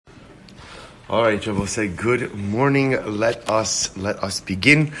All right, Shabbos, say good morning. Let us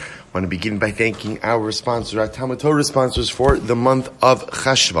begin. I want to begin by thanking our sponsors, our Talmud Torah sponsors for the month of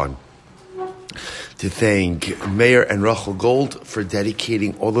Cheshvan. To thank Meir and Rachel Gold for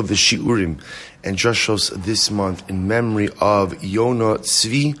dedicating all of the shiurim and drushos this month in memory of Yona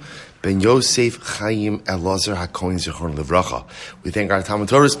Tzvi ben Yosef Chaim Elazar HaKohen Zichron Livracha. We thank our Talmud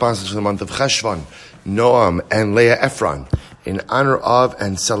Torah sponsors for the month of Cheshvan, Noam and Leah Ephron, in honor of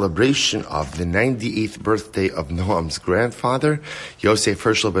and celebration of the 98th birthday of Noam's grandfather, Yosef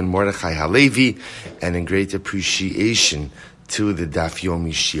Hershel ben Mordechai Halevi, and in great appreciation to the Daf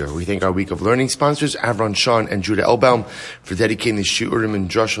Yomi Shir. We thank our Week of Learning sponsors, Avron Shawn and Judah Elbaum, for dedicating the Shiurim and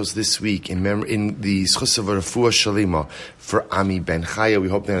Drushos this week in the Schus of Refuah Shalima for Ami Ben Chaya. We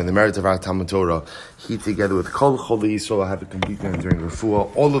hope that in the merit of our Talmud Torah, he together with Kol Choli Yisrael will have a complete man during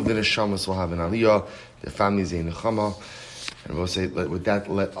Refuah. All of the Neshamas will have an Aliyah, the families in Nechama. And we'll say, with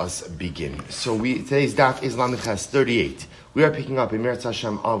that, let us begin. So today's Daf is Lamed Ches 38. We are picking up in Meretz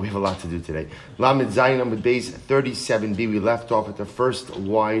Hashem. We have a lot to do today. Lamed Zayin Amud Beis 37b. We left off at the first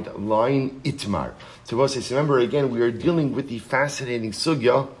wide line, Itmar. So we'll say, remember again, we are dealing with the fascinating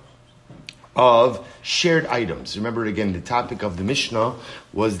sugya of shared items. Remember again, the topic of the Mishnah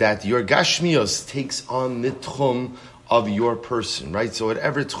was that your Gashmios takes on the Tchum of your person, right? So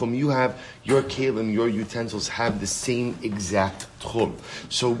whatever tchum you have, your kelim, your utensils have the same exact tchum.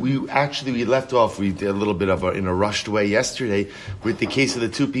 So we left off, we did a little bit of in a rushed way yesterday with the case of the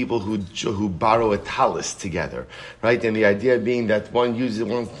two people who borrow a talis together, right? And the idea being that one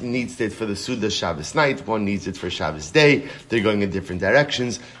needs it for the Suda Shabbos night, one needs it for Shabbos day, they're going in different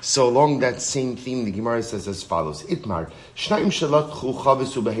directions. So along that same theme, the Gemara says as follows, Itmar, Shnaim Shalat Chu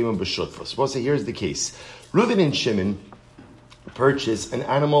Chavisu Behemim B'Shutfos. Well, so here's the case. Reuven and Shimon purchase an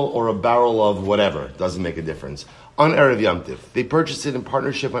animal or a barrel of whatever, doesn't make a difference, on Erev Yom Tiv. They purchased it in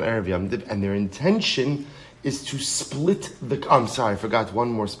partnership on Erev Yom Tiv, and their intention is to split I forgot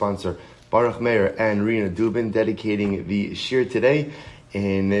one more sponsor, Baruch Meir and Rina Dubin, dedicating the shir today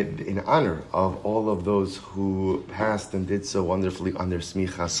in honor of all of those who passed and did so wonderfully on their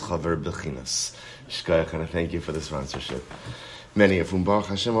Smichas Chaver Bechinas. Shkayach, and I thank you for the sponsorship. Many of whom, Baruch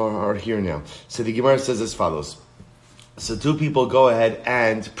Hashem, are here now. So the Gemara says as follows. So two people go ahead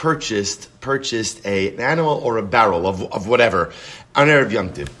and purchased an animal or a barrel of whatever on Erev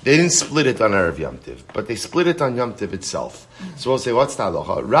Yom Tiv. They didn't split it on Erev Yom Tiv, but they split it on Yom Tiv itself. So we'll say, what's the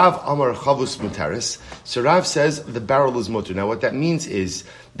halacha? Rav Amar Chavus Muteris. So Rav says the barrel is mutter. Now what that means is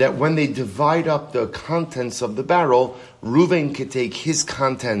that when they divide up the contents of the barrel, Reuven could take his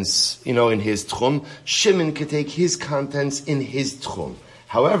contents, in his tchum. Shimon could take his contents in his tchum.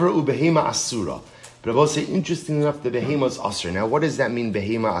 However, ubehema asura. But I will say, interesting enough, the behema is asur. Now, what does that mean,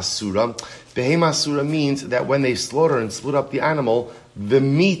 behema asura? Behema asura means that when they slaughter and split up the animal, the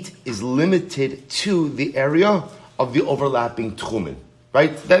meat is limited to the area of the overlapping tchumen.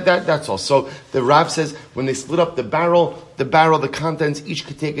 Right? That's all. So the Rav says when they split up the barrel, the contents, each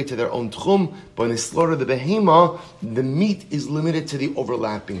could take it to their own tchum, but when they slaughter the behema, the meat is limited to the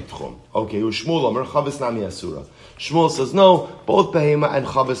overlapping tchum. Okay, Shmuel Omer, Chavis Nami Asura. Shmuel says, no, both behema and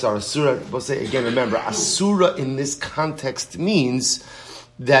chavis are asura. We'll say again, remember, asura in this context means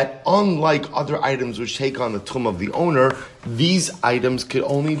that unlike other items which take on the tchum of the owner, these items could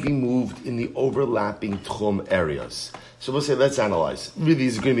only be moved in the overlapping tchum areas. So we'll say, let's analyze. Really,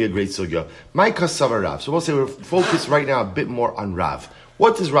 this is going to be a great sugya. My kasavar Rav. So we'll say we're focused right now a bit more on Rav.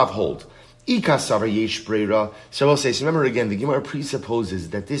 What does Rav hold? Ikasavar yesh breira. So we'll say, so remember again, the Gemara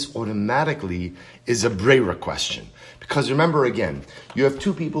presupposes that this automatically is a breira question. Because remember again, you have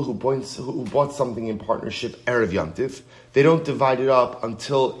two people who bought something in partnership, Erev Yom Tiv. They don't divide it up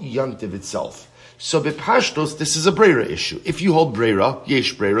until Yom Tiv itself. So b'pashtos, this is a breira issue. If you hold breira,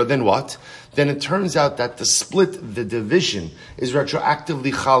 yesh breira, then what? Then it turns out that the split, the division, is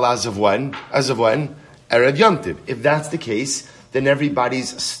retroactively chal as of when? Erev Yom Tiv. If that's the case, then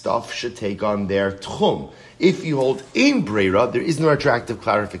everybody's stuff should take on their tchum. If you hold in breira, there is no retroactive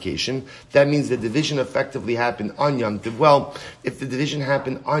clarification. That means the division effectively happened on Yom Tiv. Well, if the division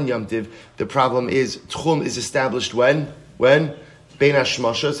happened on Yom Tiv, the problem is tchum is established when? Bein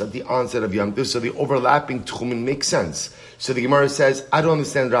hashmashas, at the onset of Yom Tiv. So the overlapping tchumin makes sense. So the Gemara says, I don't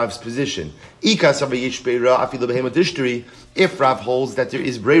understand Rav's position. If Rav holds that there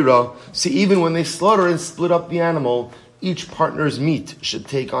is breira, so even when they slaughter and split up the animal, each partner's meat should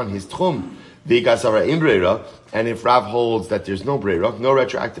take on his tchum. And if Rav holds that there's no breira, no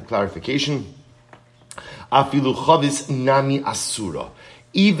retroactive clarification, afilu chavis nami asura.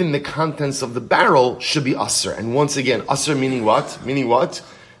 Even the contents of the barrel should be asur. And once again, asur meaning what?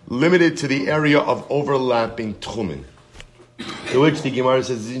 Limited to the area of overlapping tchumen. To which the Gemara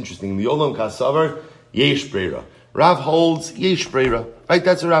says is interesting. The Olam Kasavar, Yesh Breira. Rav holds Yesh Breira. Right,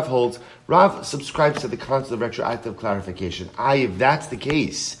 that's what Rav holds. Rav subscribes to the concept of retroactive clarification. If that's the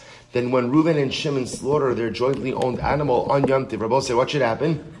case, then when Reuven and Shimon slaughter their jointly owned animal on Yom Tov, Rabbi say, what should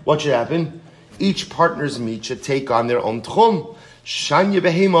happen? What should happen? Each partner's meat should take on their own tchum. Shanya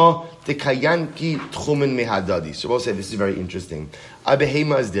behema tekayanki tchumen mehadadi. So we'll say this is very interesting. A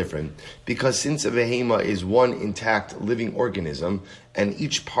behema is different because since a behema is one intact living organism and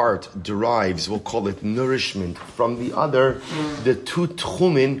each part derives, we'll call it nourishment from the other, the two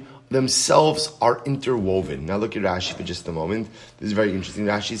tchumen themselves are interwoven. Now look at Rashi for just a moment. This is very interesting.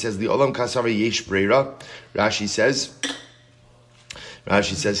 Rashi says the olam kasava yesh breira. Rashi says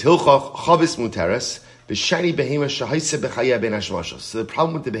hilchach chavis muteres. So the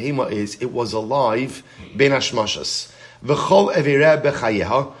problem with the behema is it was alive ben hashmashas.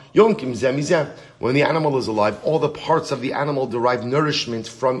 When the animal is alive, all the parts of the animal derive nourishment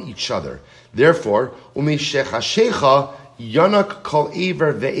from each other. Therefore, yanak kol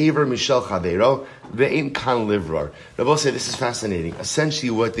aver ve'aver mishel chavero ve'in kan livrar. Rabbi say this is fascinating. Essentially,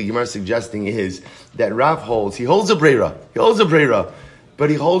 what the Gemara is suggesting is that Rav holds a breira. But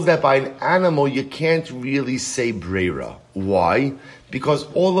he holds that by an animal, you can't really say breira. Why? Because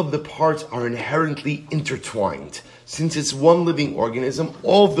all of the parts are inherently intertwined. Since it's one living organism,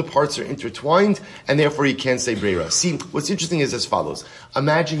 all of the parts are intertwined, and therefore you can't say breira. See, what's interesting is as follows.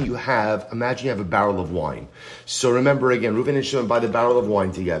 Imagine you have a barrel of wine. So remember again, Reuven and Shimon buy the barrel of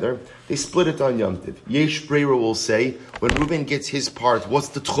wine together. They split it on Yom Tov. Yesh breira will say, when Reuven gets his part, what's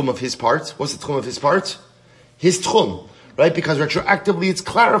the tchum of his part? His tchum. Right? Because retroactively it's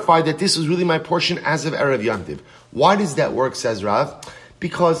clarified that this was really my portion as of Erev Yom Tov. Why does that work, says Rav?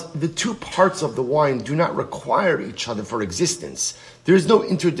 Because the two parts of the wine do not require each other for existence. There is no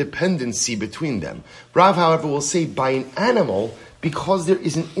interdependency between them. Rav, however, will say by an animal, because there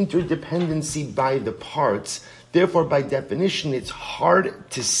is an interdependency by the parts, therefore by definition it's hard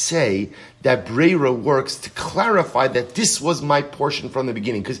to say that breira works to clarify that this was my portion from the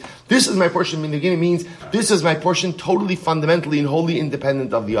beginning. Because this is my portion from the beginning means this is my portion totally, fundamentally, and wholly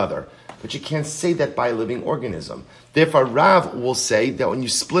independent of the other. But you can't say that by a living organism. Therefore, Rav will say that when you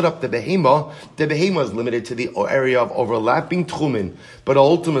split up the behema is limited to the area of overlapping tchumen. But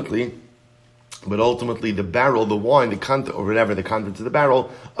ultimately, the barrel, the wine, the content, or whatever, the contents of the barrel,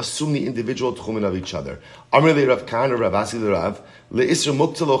 assume the individual tchumen of each other. Amr le Rav Kahana, Rav Asi le Rav, le'isr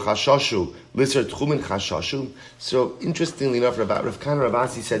muktalo chashashu, le'isr tchumen chashashu. So, interestingly enough, Rav Kahana, Rav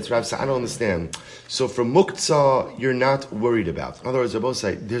Asi said to Rav, I don't understand. So, for muktzah, you're not worried about. In other words, Rav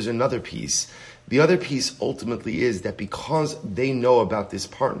say, there's another piece. The other piece ultimately is that because they know about this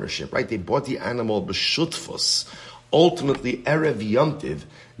partnership, right? They bought the animal b'shutfus. Ultimately, Erev Yom Tov,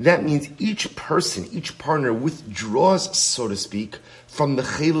 that means each person, each partner withdraws, so to speak, from the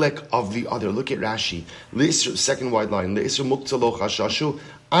chelek of the other. Look at Rashi. Second wide line. Le'isr muktzah lo chashashu,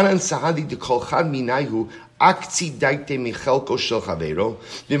 anan sahadi dekol chad minayhu, akzi daite michelko shel chavero,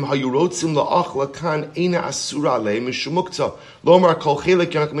 vim hayu rotzim la'ach lakan eina asura alei mishum muktzah, lomar kol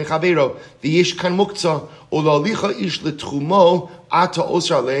chelek yanak mechavero, v'yesh kan muktzah, o la'alicha ish letchumo, ata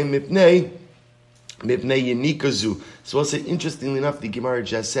osra alei mipnei, so I'll say, interestingly enough, the Gemara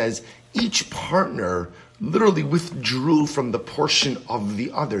just says, each partner literally withdrew from the portion of the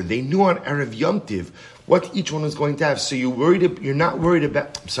other. They knew on Erev Yom Tov what each one was going to have. So you're not worried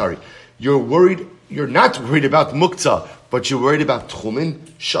about muktzah, but you're worried about tchumen,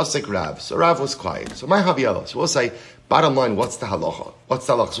 shasek Rav. So Rav was quiet. So my Haviyallah. So we'll say, bottom line, what's the halacha?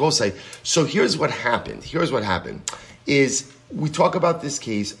 So we'll say, so here's what happened. Is we talk about this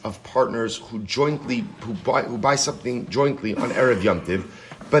case of partners who buy something jointly on Erev Yom Tov,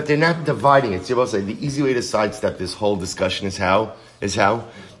 but they're not dividing it. So we'll say the easy way to sidestep this whole discussion is how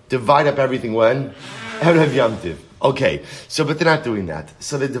divide up everything when Erev Yom Tov. Okay, so but they're not doing that.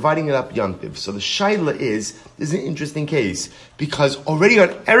 So they're dividing it up Yom Tov. So the shaila is an interesting case because already on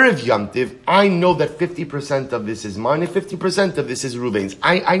Erev Yom Tov, I know that 50% of this is mine and 50% of this is Reuven's.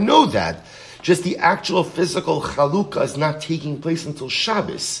 I know that. Just the actual physical chalukah is not taking place until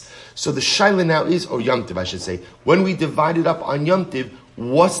Shabbos. So the shaila now is, or Yom Tov, I should say, when we divide it up on Yom Tov,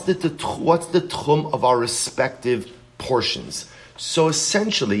 what's the tchum of our respective portions? So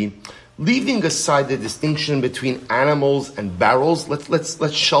essentially, leaving aside the distinction between animals and barrels,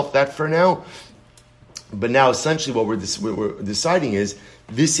 let's shelf that for now. But now, essentially, what we're deciding is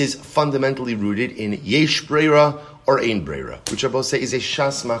this is fundamentally rooted in yesh breira or ein breira, which I both say is a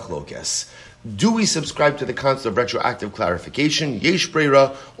shas machlokes. Do we subscribe to the concept of retroactive clarification, yesh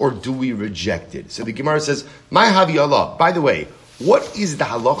breira, or do we reject it? So the Gemara says, "My havi Allah." By the way, what is the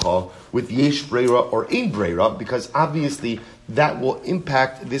halacha with yesh breira or ein breira? Because obviously that will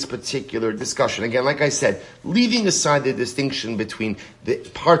impact this particular discussion. Again, like I said, leaving aside the distinction between the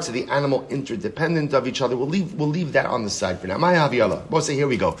parts of the animal interdependent of each other, we'll leave that on the side for now. My Haviyallah. We'll say, here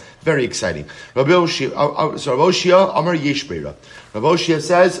we go. Very exciting. Rabbi Oshia Amar yesh breira. Rabbi Oshia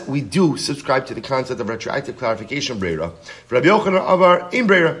says we do subscribe to the concept of retroactive clarification breira. Rabbi Yochanan Amar ein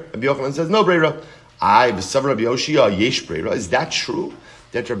breira. Rabbi Yochanan says no breira. Rabbi Oshia yesh breira. Is that true?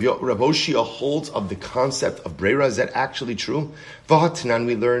 That Rabbi Oshia holds of the concept of breira? Is that actually true? V'hatanan,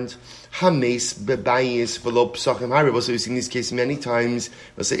 we learned hames bebayis v'lo psachim harib. So we've seen this case many times.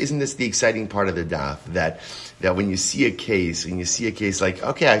 So isn't this the exciting part of the daf? That when you see a case, like,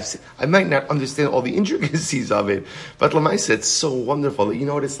 okay, I might not understand all the intricacies of it, but Lamaisa, it's so wonderful. You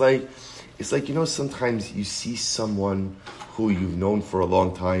know what it's like? It's like, sometimes you see someone who you've known for a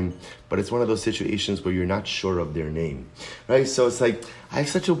long time, but it's one of those situations where you're not sure of their name, right? So it's like, I have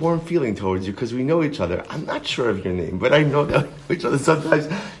such a warm feeling towards you because we know each other. I'm not sure of your name, but I know that we know each other. Sometimes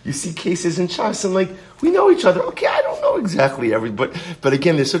you see cases in Shas and like, we know each other. Okay, I don't know exactly but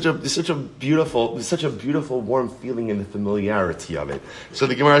again, there's such a beautiful warm feeling in the familiarity of it. So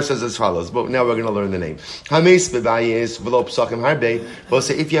the Gemara says as follows, but now we're going to learn the name. Hames bebayis v'lo psachim harbe. We'll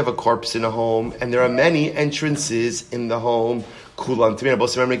say if you have a corpse in a home and there are many entrances in the home, Kulan to me.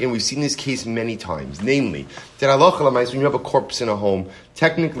 Remember again, we've seen this case many times. Namely, that when you have a corpse in a home,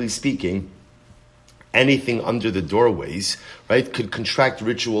 technically speaking, anything under the doorways, right, could contract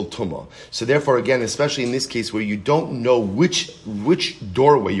ritual tumah. So therefore, again, especially in this case where you don't know which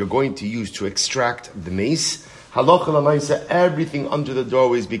doorway you're going to use to extract the mace, halacha l'maisa, everything under the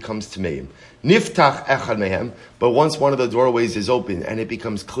doorways becomes tameim. Niftach echad mehem, but once one of the doorways is open and it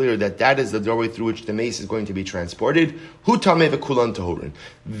becomes clear that is the doorway through which the mace is going to be transported, hu tameh v'kulan tahurin.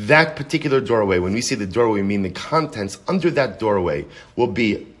 That particular doorway, when we say the doorway, we mean the contents under that doorway will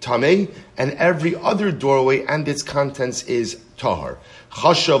be tameh, and every other doorway and its contents is tahar.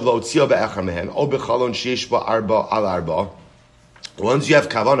 Chashav lo tzia be'echad mehen, o bechalon sheish ba'arba al arba. Once you have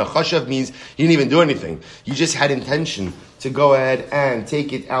kavana, chashav means you didn't even do anything. You just had intention to go ahead and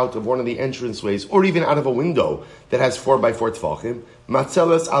take it out of one of the entranceways, or even out of a window that has 4x4 tefachim.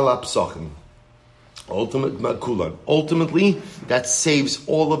 Matzelas ala psachim. Ultimately, that saves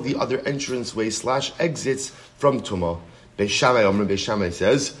all of the other entranceways / exits from tumah. Beishamai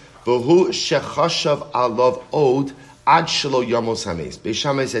says, "V'hu shechashav alav od ad shelo yamos hames."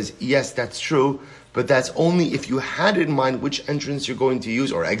 Beishamai says, yes, that's true, but that's only if you had in mind which entrance you're going to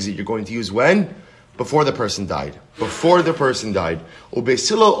use or exit you're going to use when? Before the person died. Beisila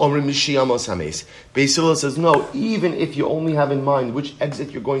says, no, even if you only have in mind which exit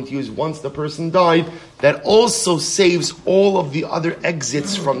you're going to use once the person died, that also saves all of the other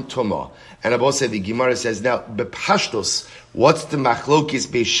exits from Tumah. And Abba said, the Gemara says, now, Bepashtos, what's the machlokis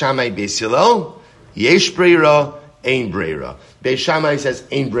Beishamai Beisilel? Yesh breira, ein breira. Beishamai says,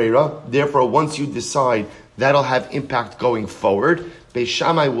 ein breira. Therefore, once you decide, that'll have impact going forward.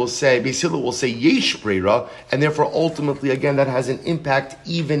 Beishamai will say, Beisila will say yesh breira, and therefore ultimately again that has an impact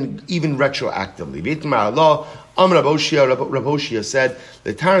even retroactively. V'itmar Allah, Rav Oshia said,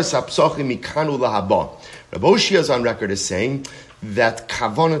 the Taras HaPsachim mikanu lahaba. Rav Oshia is on record as saying that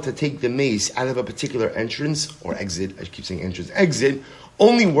kavana to take the mace out of a particular entrance or exit, I keep saying entrance, exit,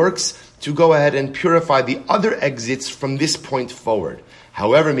 only works to go ahead and purify the other exits from this point forward.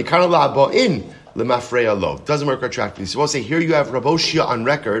 However, mikanu lahaba in Lemafreya lo. Doesn't work retroactively. So we'll say here you have Rav Oshia on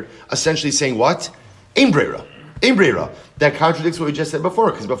record essentially saying what? Ein breira. Ein breira. That contradicts what we just said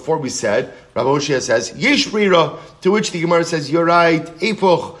before, because before we said, Rav Oshia says, yesh breira, to which the Gemara says, you're right,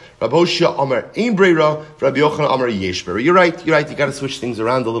 epoch. Rav Oshia Amar ein breira, Rabbi Yochanan Amar yesh breira. You're right, you gotta switch things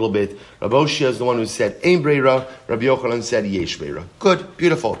around a little bit. Rav Oshia is the one who said ein breira, Rabbi Yochanan said yesh breira. Good,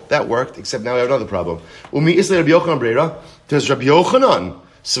 beautiful, that worked, except now we have another problem. Umi isle Rabbi Yochanan breira, does Rabbi Yochanan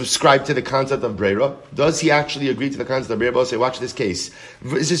subscribe to the concept of breira? Does he actually agree to the concept of breira? Say, watch this case.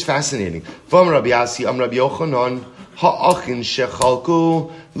 This is fascinating. From Rabbi Yasi, Rabbi Yochanan, ha'achin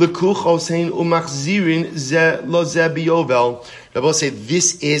shechalku lekuchosein umachzirin ze lo ze biyovel. Rabbi say,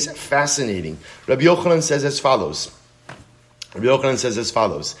 this is fascinating. Rabbi Yochanan says as follows. Rabbi Yochanan says as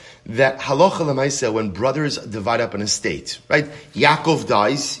follows, that halacha l'maisa, when brothers divide up an estate, right? Yaakov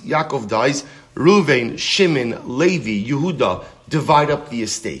dies, Reuven, Shimon, Levi, Yehuda divide up the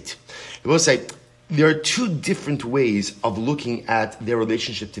estate. I will say, there are two different ways of looking at their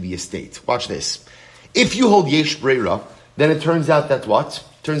relationship to the estate. Watch this. If you hold yesh breira, then it turns out that what?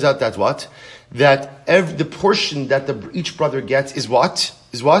 That the portion that each brother gets is what?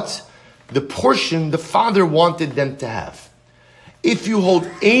 The portion the father wanted them to have. If you hold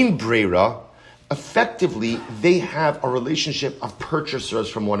ein breira, effectively, they have a relationship of purchasers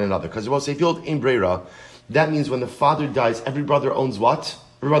from one another. Because we'll say, if you hold in Breira, that means when the father dies, every brother owns what?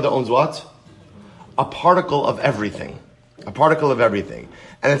 Every brother owns what? A particle of everything. A particle of everything.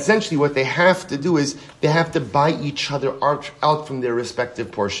 And essentially what they have to do is they have to buy each other out from their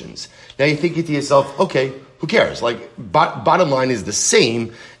respective portions. Now you're thinking to yourself, okay, who cares? Like, bottom line is the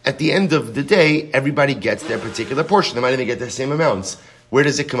same. At the end of the day, everybody gets their particular portion. They might even get the same amounts. Where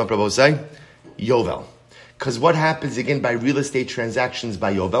does it come up, Rabbi Osai? Yovel. Because what happens again by real estate transactions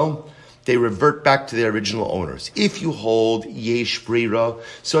by Yovel? They revert back to their original owners. If you hold yesh breira,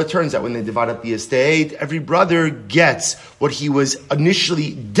 so it turns out when they divide up the estate, every brother gets what he was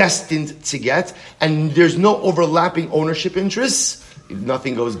initially destined to get, and there's no overlapping ownership interests.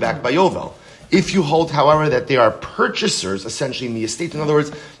 Nothing goes back by Yovel. If you hold, however, that they are purchasers, essentially in the estate, in other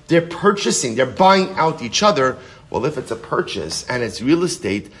words, they're purchasing, they're buying out each other. Well, if it's a purchase and it's real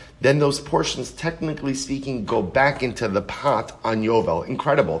estate, then those portions, technically speaking, go back into the pot on Yovel.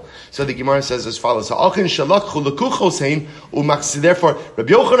 Incredible. So the Gemara says as follows. Therefore, Rabbi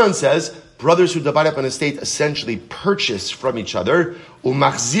Yochanan says, brothers who divide up an estate essentially purchase from each other, and it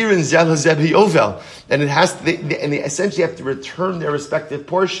has to, and they essentially have to return their respective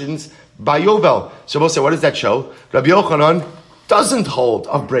portions by Yovel. So we'll say, what does that show? Rabbi Yochanan doesn't hold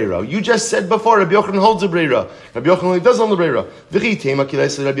of Breira. You just said before, Rabbi Yochanan holds a Breira. Rabbi Yochanan does hold a Breira.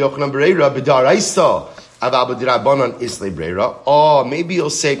 Oh, maybe you'll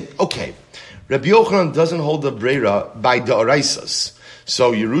say, okay, Rabbi Yochanan doesn't hold a Breira by Da'araisas.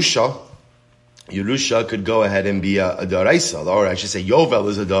 So Yerusha could go ahead and be a Da'araisa, or I should say Yovel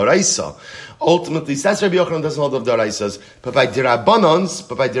is a Da'araisa. Ultimately, that's Rabbi Yochanan doesn't hold of Da'araisas, but by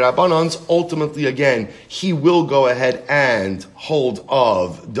Dirabanans, ultimately again, he will go ahead and hold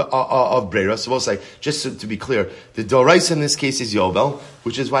of Breira. So we'll say, just to be clear, the Da'araisa in this case is Yovel,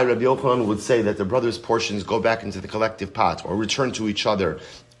 which is why Rabbi Yochanan would say that the brothers' portions go back into the collective pot, or return to each other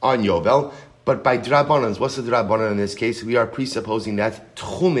on Yovel. But by Dirabanans, what's the Dirabanan in this case? We are presupposing that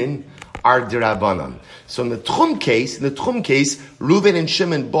Tchumin are Dirabanan. So in the Tchum case, Reuven and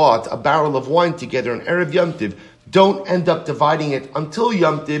Shimon bought a barrel of wine together on Erev Yom Tiv. Don't end up dividing it until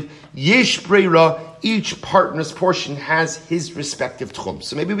Yom Tiv. Yesh Breira, each partner's portion has his respective Tchum.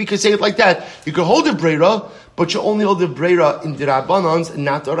 So maybe we could say it like that. You could hold a Breira, but you only hold a Breira in Dirabanans and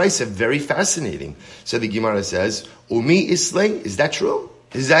not Oraisa. Very fascinating. So the Gemara says, Umi Islay, is that true?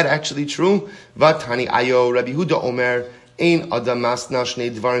 Is that actually true? Vatani Ayo, Rabbi Huda Omer, Ein Adam Masna Shnei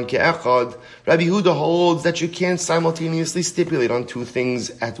Dvarim Ke'echad. Rabbi Huda holds that you can't simultaneously stipulate on two things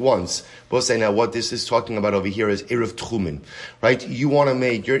at once. We'll say now what this is talking about over here is Erev Tchumin, right? You want to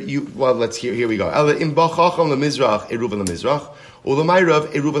make well, let's here we go. Im Bachacham LeMizrach, Eruv LeMizrach.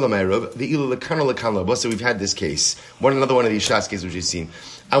 Ulamayrav, Eruv LeMayrav, the Ilu Lekana Lekana. So we've had this case. Another one of these Shas cases which you've seen.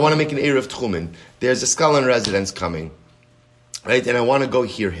 I want to make an Erev Tchumin. There's a skull in residence coming. Right, and I want to go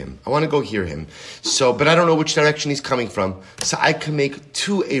hear him. So, but I don't know which direction he's coming from. So I can make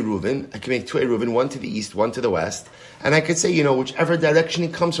two Eruvin, one to the east, one to the west. And I could say, whichever direction he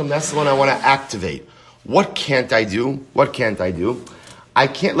comes from, that's the one I want to activate. What can't I do? I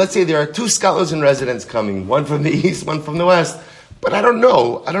can't, let's say there are two scholars in residence coming, one from the east, one from the west. But I don't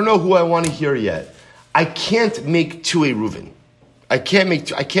know who I want to hear yet. I can't make two Eruvin. I can't make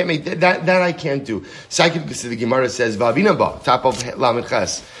that I can't do. So the Gemara says, Vavina ba, top of Lamed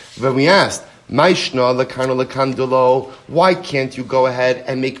Ches. When we asked, Maishna lekano lekandolo, why can't you go ahead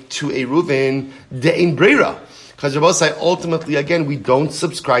and make two Eruvin de'in Breira? Because Rabbi say ultimately again we don't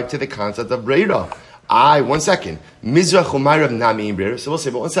subscribe to the concept of Breira. One second. Mizrach umayrav nami in Breira. So we'll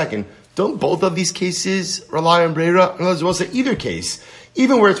say, but 1 second. Don't both of these cases rely on Breira? In other words, we'll say either case.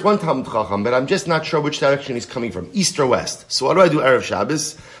 Even where it's one Talmud Chacham, but I'm just not sure which direction he's coming from, east or west. So what do I do Erev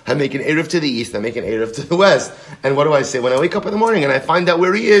Shabbos? I make an Erev to the east, I make an Erev to the west. And what do I say? When I wake up in the morning and I find out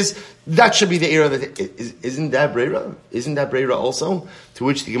where he is, that should be the Erev. Isn't that Breira? Isn't that Breira also? To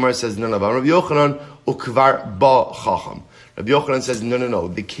which the Gemara says, no. Rabbi Yochanan, ukvar ba Chacham. Rabbi Yochanan says, no.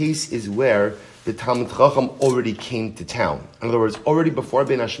 The case is where the Talmud Chacham already came to town. In other words, already before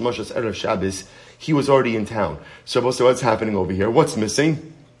Ben Hashmoshes Erev Shabbos, he was already in town. So what's happening over here? What's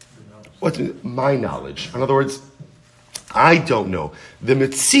missing? What's my knowledge? In other words, I don't know. The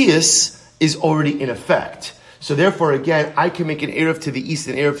Metzias is already in effect. So therefore, again, I can make an Erev to the east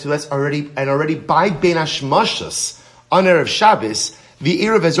and Erev to the west already by Ben Hashmoshes on Erev Shabbos, the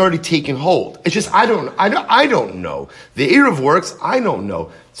Erev has already taken hold. It's just, I don't know. The Erev works, I don't know.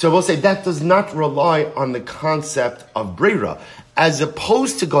 So we'll say that does not rely on the concept of Breira. as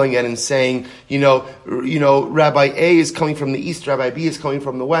opposed to going in and saying, Rabbi A is coming from the east, Rabbi B is coming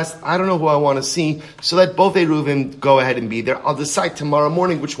from the west. I don't know who I want to see, so let both Eruvim go ahead and be there. I'll decide tomorrow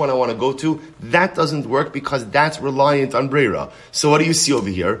morning which one I want to go to. That doesn't work because that's reliant on Breira. So what do you see over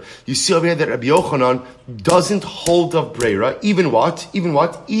here? You see over here that Rabbi Yochanan doesn't hold of Breira, even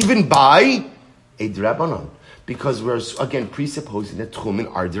by a D'Rabbanan. Because we're, again, presupposing that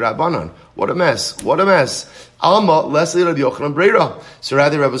Tchumen are D'Rabbanan. What a mess. Alma, Leslie Rabbi Yochanan Breira. So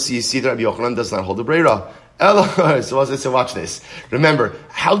rather, Rabbi, you see that Rabbi Yochanan does not hold the Breira. So watch this. Remember,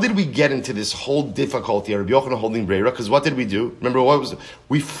 how did we get into this whole difficulty of Rabbi Yochanan holding Breira? Because what did we do? Remember,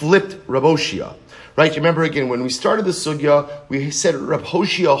 we flipped Rav Hoshea. Right? Remember again, when we started the sugya, we said Rav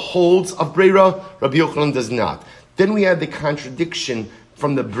Hoshea holds of Breira, Rabbi Yochanan does not. Then we had the contradiction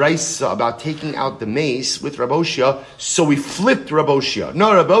from the Brisa about taking out the mace with Rav Hoshea, so we flipped Rav Hoshea.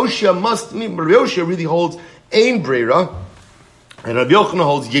 No, Rav Hoshea really holds Ein Breira, and Rabbi Yochanan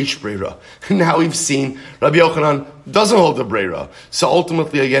holds Yesh Breira. Now we've seen Rabbi Yochanan doesn't hold the Breira. So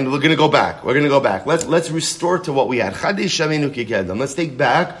ultimately, again, we're going to go back. Let's restore to what we had. Let's take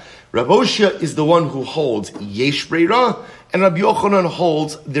back. Rav Hoshea is the one who holds Yesh Breira, and Rabbi Yochanan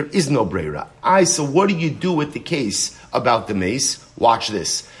holds there is no Breira. So what do you do with the case about the mace? Watch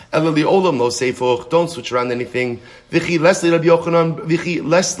this. Don't switch around anything. Vichi lesle Rabbi Yochanan, vichi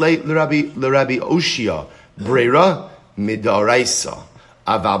lesle l'Rabbi Hoshea. Breira midaraisa.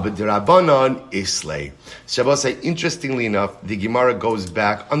 Aval b'drabanan islay. Shabbos say, interestingly enough, the Gemara goes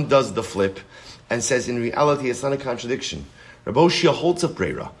back, undoes the flip, and says in reality it's not a contradiction. Rabbi Hoshea holds a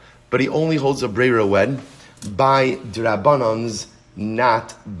Breira, but he only holds a Breira when? By drabanans,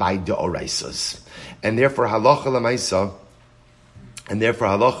 not by deoraisas. And therefore halacha l'maisa,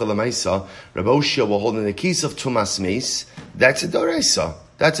 Rabbi Hoshea will hold in the case of tumas meis. That's a doraisa.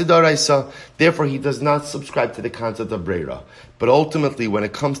 Therefore, he does not subscribe to the concept of breira. But ultimately, when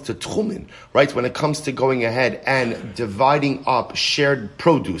it comes to tchumen, right, when it comes to going ahead and dividing up shared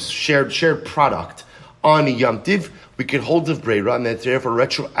produce, shared product on Yom Tiv, we could hold of breira, and that therefore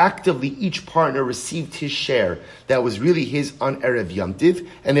retroactively each partner received his share that was really his on Erev Yom Tiv,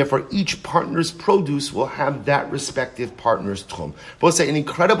 and therefore each partner's produce will have that respective partner's tchum. But say an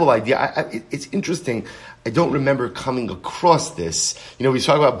incredible idea. It's interesting. I don't remember coming across this. We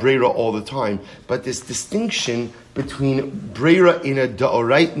talk about breira all the time, but this distinction between breira in a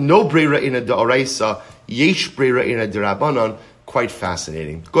da'orai, no breira in a da'oraisa, yesh breira in a d'Rabbanan, quite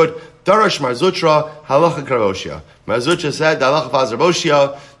fascinating. Good. Darash Mar Zutra, halacha Rav Hoshea. Mar Zutra said, halacha Rav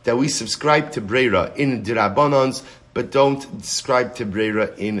Hoshea, that we subscribe to breira in d'Rabbanans, but don't subscribe to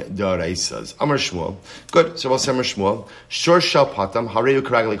breira in d'oraisas. Amar Shmuel. Good. So we'll say Amar Shmuel. Shor shal patam, hareyu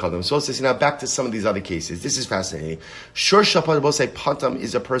karagli kadam. So we'll say, now back to some of these other cases. This is fascinating. Shor shal patam, we'll say patam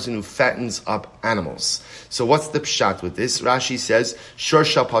is a person who fattens up animals. So what's the pshat with this? Rashi says, Shor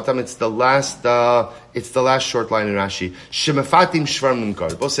shal patam, it's the last short line in Rashi. Shemafatim shvarm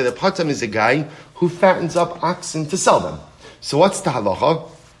nimkar. We'll say the patam is a guy who fattens up oxen to sell them. So what's the halacha?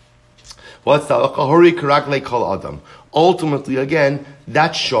 Ultimately, again,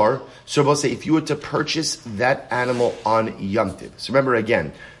 that's shor. So we'll say if you were to purchase that animal on Yom Tiv. So remember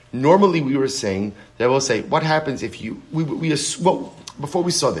again, normally we were saying that we'll say what happens if you before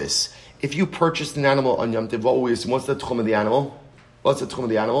we saw this, if you purchased an animal on Yom Tiv, what's the tchum of the animal? What's the tchum of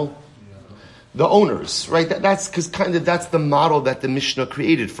the animal? The owners, right? That's because that's the model that the Mishnah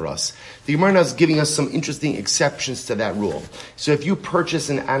created for us. The Gemara is giving us some interesting exceptions to that rule. So if you purchase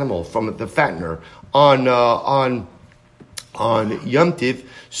an animal from the fattener on Yom Tiv,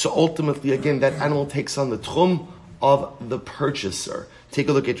 so ultimately again that animal takes on the tchum of the purchaser. Take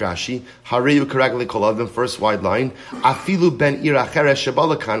a look at Rashi. Hareyu karagli kolav, first wide line. Afilu ben ira cheresh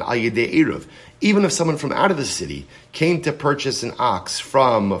shebalakan al yedei eruv. Even if someone from out of the city came to purchase an ox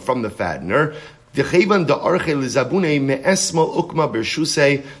from the fattener, Dechevan da'arche lizabune me'esmal ukma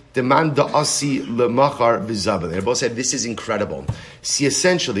bershusei demand da'asi lemachar v'zabun. They both said this is incredible. See,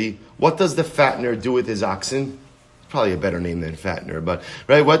 essentially, what does the fattener do with his oxen? Probably a better name than fattener, but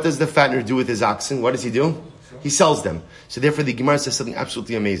right. What does the fattener do with his oxen? What does he do? He sells them. So therefore the Gemara says something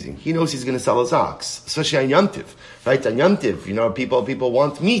absolutely amazing. He knows he's going to sell his ox, especially on Yom Tiv. Right? On Yom Tiv, people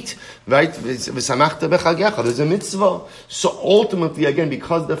want meat. Right? There's a mitzvah. So ultimately, again,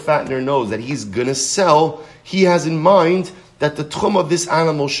 because the fattener knows that he's going to sell, he has in mind that the tchum of this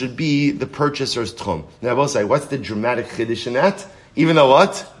animal should be the purchaser's tchum. Now I will say, what's the dramatic chiddush in that? Even though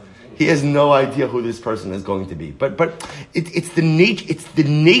what? He has no idea who this person is going to be. But it's the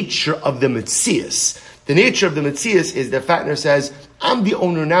nature of the metzias The nature of the Metzias is that Fatner says, I'm the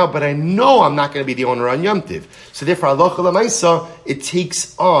owner now, but I know I'm not going to be the owner on Yom Tiv. So therefore, halacha l'maisa, it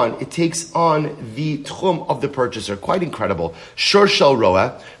takes on the tchum of the purchaser. Quite incredible. Shor shel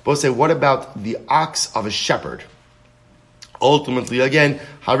roa. Both say, what about the ox of a shepherd? Ultimately, again,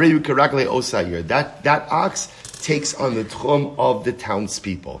 hareyu karakle osayir. That ox takes on the tchum of the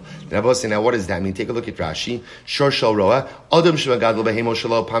townspeople. Now, what does that mean? Take a look at Rashi. Shor shel roa. Adam shemagadol behemo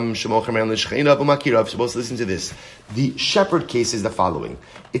shelo pam shemocher me'an l'shcheinav u'makirav. Supposed to listen to this. The shepherd case is the following.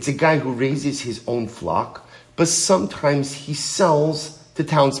 It's a guy who raises his own flock, but sometimes he sells to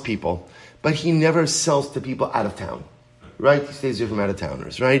townspeople, but he never sells to people out of town. Right? He stays here from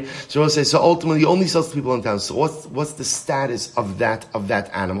out-of-towners, right? So we'll say, so ultimately he only sells to people in town. So what's the status of that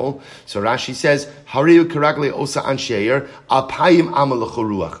animal? So Rashi says, Hariyu karagle osa ansheir, apayim amal.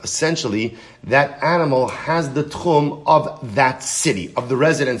 Essentially, that animal has the tchum of that city, of the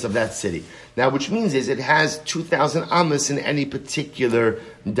residents of that city. Now, which means is it has 2,000 amas in any particular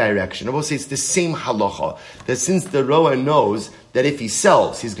direction. I will say it's the same halacha, that since the roa knows that if he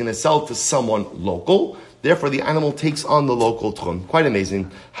sells, he's going to sell to someone local, therefore, the animal takes on the local tchum. Quite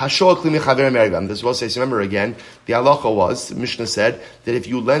amazing. Hashoah kli mechaver merigam. This will say, remember again, the halacha was, the Mishnah said, that if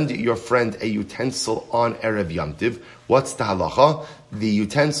you lend your friend a utensil on Erev Yom Tiv, what's the halacha? The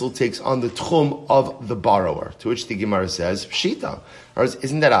utensil takes on the tchum of the borrower. To which the Gemara says, Pshita. Or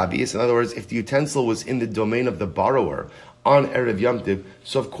isn't that obvious? In other words, if the utensil was in the domain of the borrower on Erev Yom Tiv,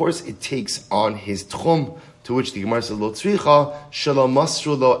 so of course it takes on his tchum. To which the Gemara says, Lo tzricha shelo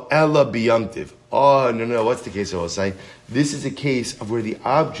masru lo ela b'yom tiv. Oh, no, what's the case I will say? This is a case of where the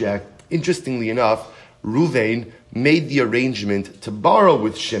object, interestingly enough, Ruvain made the arrangement to borrow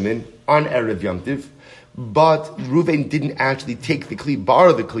with Shimon on Erev Yom Tiv, but Ruvain didn't actually take the kli,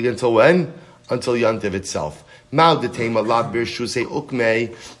 borrow the kli, until when? Until Yom Tiv itself. You might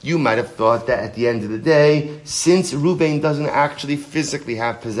have thought that at the end of the day, since Ruvain doesn't actually physically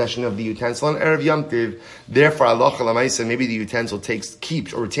have possession of the utensil on Erev Yom Tiv, therefore halacha l'maisa, maybe the utensil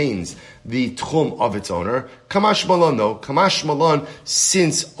keeps or retains the tchum of its owner. Kamash malon, no. Kamash malon,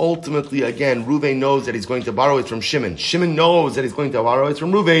 since ultimately, again, Ruvain knows that he's going to borrow it from Shimon. Shimon knows that he's going to borrow it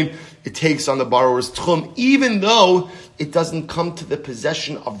from Ruvain. It takes on the borrower's tchum, even though it doesn't come to the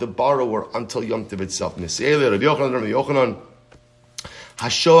possession of the borrower until Yom Tov itself.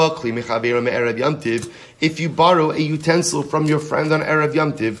 If you borrow a utensil from your friend on Erev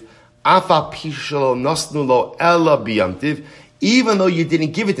Yom Tiv, even though you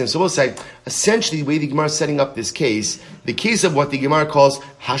didn't give it to him. So we'll say, essentially the way the Gemara is setting up this case, the case of what the Gemara calls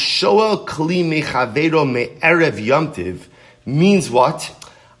Hashoel Kli Mechavero Me'erev Yom Tiv, means what?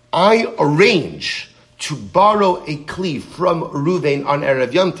 I arrange to borrow a kli from Ruvain on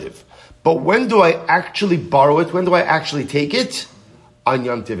Erev Yom Tiv. But when do I actually borrow it? When do I actually take it? On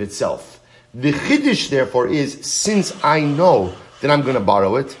Yom Tiv itself. The chiddush, therefore, is, since I know that I'm going to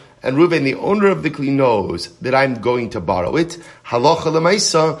borrow it, and Ruvain, the owner of the kli, knows that I'm going to borrow it, halacha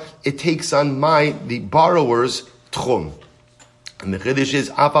l'maisa, it takes on the borrower's tchum. And the chiddush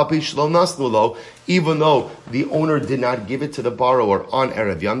is, even though the owner did not give it to the borrower on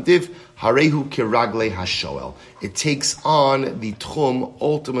Erev Yom Tiv, harehu kiragle hashoel. It takes on the tchum,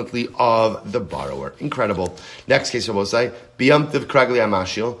 ultimately, of the borrower. Incredible. Next case, Rabbi say, b'yom tiv kiragle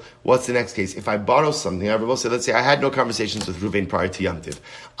amashil. What's the next case? If I borrow something, Rabbi say, let's say I had no conversations with Ruvain prior to Yom Tiv.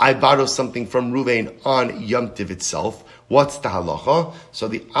 I borrow something from Ruvain on Yom Tiv itself. What's the halacha? So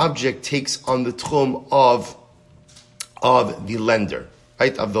the object takes on the tchum of the lender,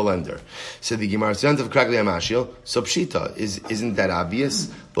 right? Of the lender. So the Gemara says of Kragli Amashil, so Pshita, isn't that obvious?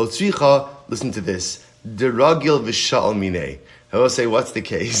 Listen to this. Deragil v'sha'al minei. I will say, what's the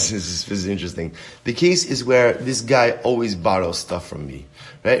case? This is interesting. The case is where this guy always borrows stuff from me,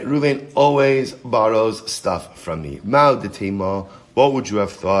 right? Ruvain always borrows stuff from me. Ma'al detema. What would you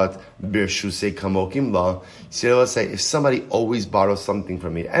have thought? Birshusei kamokim la. So let's say, if somebody always borrows something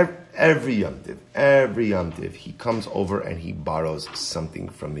from me, every Yom Tiv, he comes over and he borrows something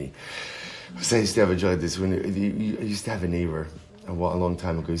from me. So I used to have a joy this when I used to have a neighbor a long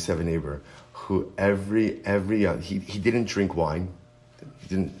time ago. I used to have a neighbor who every he didn't drink wine.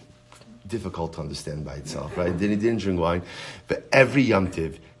 Difficult to understand by itself, right? He didn't drink wine, but every Yom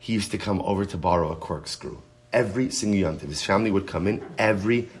Tiv he used to come over to borrow a corkscrew. every single Yom Tov. His family would come in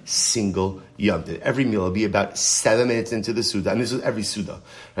every single Yom Tov. Every meal would be about 7 minutes into the Suda. And this was every Suda.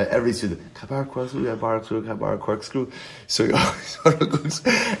 Right? Every Suda. Kabar corkscrew, kabar corkscrew. So he always goes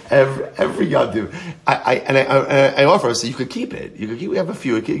every Yom Tov. I offer, so you could keep it. We have a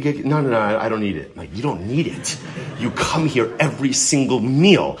few. No, I don't need it. I'm like, you don't need it. You come here every single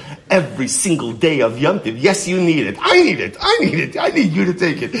meal, every single day of Yom Tov. Yes, you need it. I need it. I need you to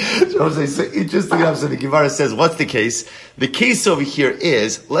take it. So I was like, so interesting enough, so the Gemara says, what's the case? The case over here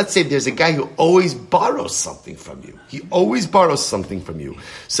is, let's say there's a guy who always borrows something from you. He always borrows something from you.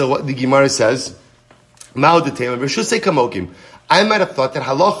 So what the Gemara says, I might have thought that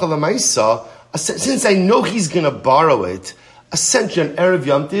halacha l'maisa, since I know he's going to borrow it, essentially on Erev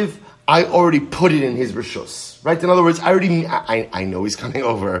Yom Tiv, I already put it in his rishus. Right? In other words, I know he's coming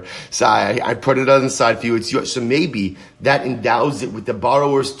over, so I put it on the side for you. It's yours. So maybe that endows it with the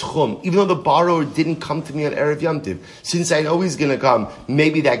borrower's tchum, even though the borrower didn't come to me on Erev Yom Tiv. Since I know he's going to come,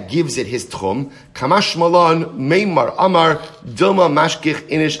 maybe that gives it his tchum. Kamash Malon, Meimar Amar, Dilma Mashkich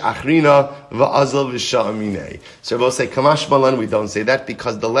Inish Achrina, Va'azal V'sha'aminei. So we'll say Kamash Malon, we don't say that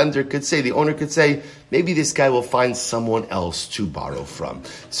because the lender could say, the owner could say, maybe this guy will find someone else to borrow from.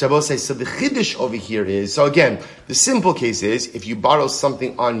 So we'll say, so the chiddush over here is, so again, the simple case is, if you borrow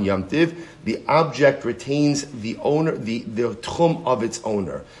something on Yom Tiv, the object retains the owner, the tchum of its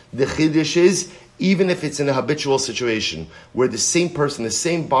owner. The chiddush is, even if it's in a habitual situation, where the same person, the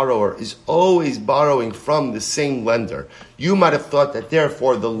same borrower, is always borrowing from the same lender, you might have thought that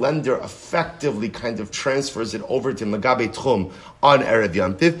therefore the lender effectively kind of transfers it over to Magabe Tchum on Erev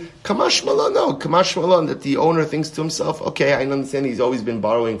Yom Tiv. Kamash Malon, no. Kamash Malon, that the owner thinks to himself, okay, I understand he's always been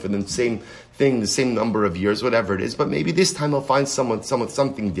borrowing for the same thing, the same number of years, whatever it is, but maybe this time he'll find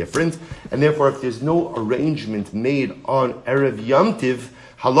something different, and therefore if there's no arrangement made on Erev Yom Tiv,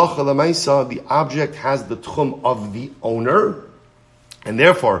 halacha l'maisa, the object has the tchum of the owner, and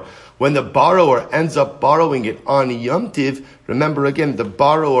therefore, when the borrower ends up borrowing it on Yom Tiv, remember again, the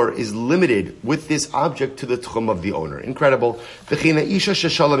borrower is limited with this object to the tchum of the owner. Incredible. So now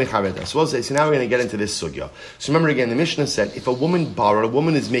we're going to get into this sugya. So remember again, the Mishnah said, if a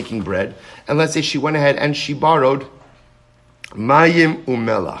woman is making bread, and let's say she went ahead and she borrowed mayim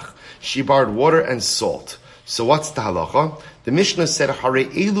umelach. She borrowed water and salt. So what's the halacha? The Mishnah said, Hare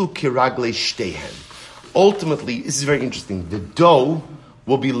elu kiragle shtehen. Ultimately, this is very interesting. The dough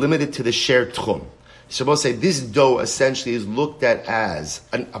will be limited to the shared tchum. Shabbos say this dough essentially is looked at as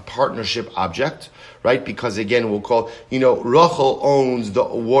a partnership object, right? Because again, we'll call, Rachel owns the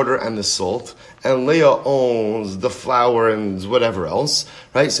water and the salt, and Leah owns the flour and whatever else,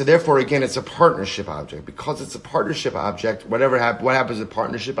 right? So therefore, again, it's a partnership object. Because it's a partnership object, what happens with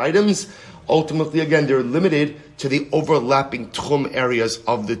partnership items? Ultimately, again, they're limited to the overlapping tchum areas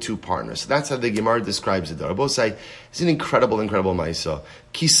of the two partners. So that's how the Gemara describes it. Rabbi say it's an incredible ma'isa.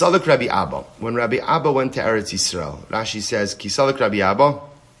 Kisalek Rabbi Abba. When Rabbi Abba went to Eretz Yisrael, Rashi says, Kisalek Rabbi Abba,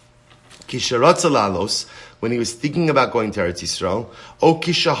 Kisharatza lalos, when he was thinking about going to Eretz Yisrael, O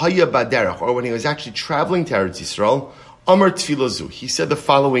Kishahaya baderach, or when he was actually traveling to Eretz Yisrael, Amar Tfilazu. He said the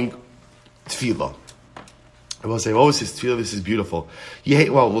following tefillah. I will say, what was his tefillah? This is beautiful.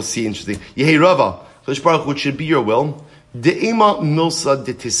 We'll see, interesting. Yehei Rava, which should be your will, De'ema milsa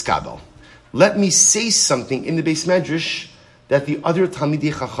de tiskabel. Let me say something in the Beis Medrash that the other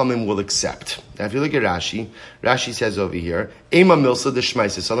Talmidei Chachamim will accept. Now, if you look at Rashi says over here, Ema milsa de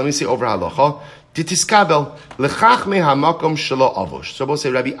shmaisa. So let me say over halacha, de tiskabel, lechach me hamakom shelo avosh. So we'll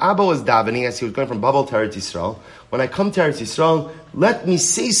say, Rabbi Abba was davening as he was going from Babel to Eretz Yisrael. When I come to Eretz Yisrael, let me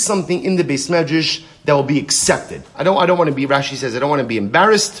say something in the Beis Medrash that will be accepted. I don't want to be, Rashi says, I don't want to be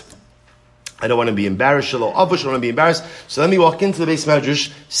embarrassed. I don't want to be embarrassed. Shelo avush, I don't want to be embarrassed. So let me walk into the Beis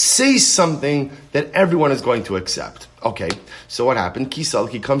Medrash, say something that everyone is going to accept. Okay, so what happened? Kisal,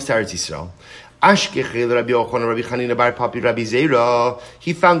 he comes to Eretz Yisrael. Ashkechel Rabbi Yochanan, Rabbi Chanina bar Papi, Rabbi Zera.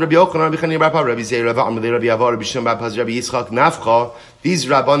 He found Rabbi Yochanan, Rabbi Chanina bar Papi, Rabbi Zera, Va'amli Rabbi Avar, Rabbi Shimon bar Paz, Rabbi Yitzchak Nafcha. These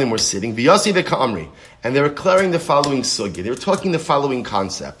Rabbanim were sitting, V'yasi v'ka'amri, and they were declaring the following sugya. They were talking the following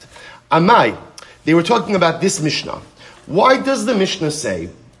concept. Amai, they were talking about this Mishnah. Why does the Mishnah say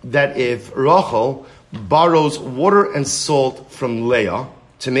that if Rachel borrows water and salt from Leah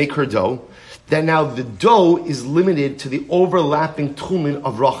to make her dough, that now the dough is limited to the overlapping tchumin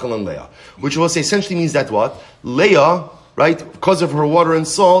of Rachel and Leah? Which will say essentially means that what? Leah, right, because of her water and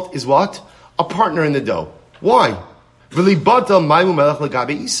salt, is what? A partner in the dough. Why?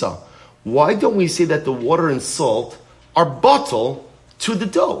 Why don't we say that the water and salt are bottle to the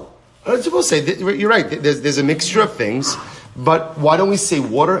dough? I'm supposed to say, you're right, there's a mixture of things, but why don't we say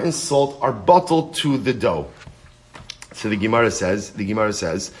water and salt are bottled to the dough? So the Gemara says,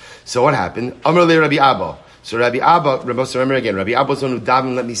 so what happened? Amar le Rabbi Abba. So Rabbi Abba, remember again, Rabbi Abba was the one who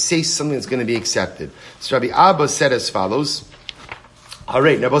davened, let me say something that's going to be accepted. So Rabbi Abba said as follows. All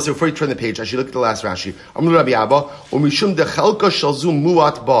right, now before you turn the page, I should look at the last Rashi. Amru Rabbi Abba, umishum dechelka shalzu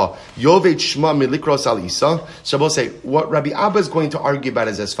muat ba yovet shma milikros al isa. So I will say, what Rabbi Abba is going to argue about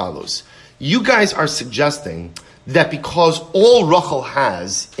is as follows. You guys are suggesting that because all Rachel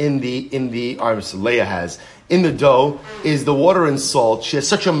has Leah has in the dough is the water and salt, she has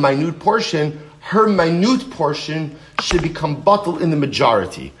such a minute portion, her minute portion should become bottled in the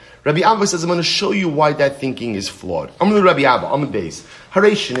majority. Rabbi Abba says, I'm going to show you why that thinking is flawed. I'm going to Rabbi Abba, I'm a base.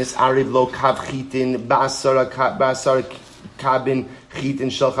 Hareshin is Arib lo kav chitin, basar kabin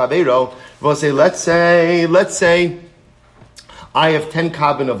chitin shel chaveiro. We'll say, let's say, I have 10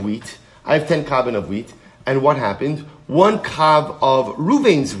 kabin of wheat. And what happened? 1 kav of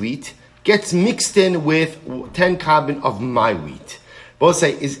Ruvain's wheat gets mixed in with 10 kabin of my wheat. We'll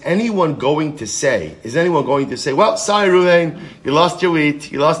say, is anyone going to say, well, sorry, Ruvain, you lost your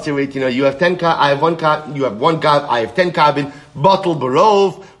wheat, you have 10 kav, I have 1 kav, you have 1 kav, I have 10 kabin, bottle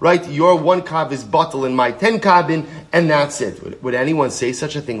barov, right? Your 1 kav is bottle in my 10 kabin, and that's it. Would anyone say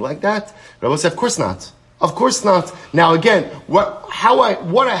such a thing like that? Rabbi said, of course not. Of course not. Now again, what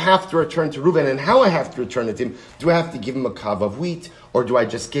I have to return to Reuben and how I have to return it to him, do I have to give him a kav of wheat, or do I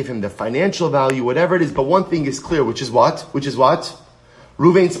just give him the financial value, whatever it is? But one thing is clear, which is what?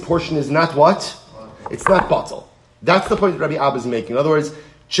 Reuven's portion is not what? It's not bottle. That's the point that Rabbi Abba is making. In other words,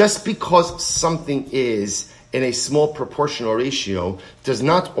 just because something is in a small proportional ratio does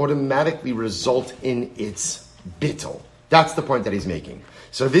not automatically result in its bittul. That's the point that he's making.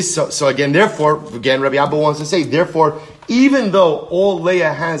 So again, Rabbi Abba wants to say, therefore, even though all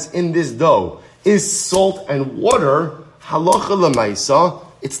Leah has in this dough is salt and water, halacha l'maisa,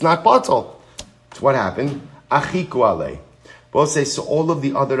 it's not bottle. So what happened? Achiku alei. Both say, so all of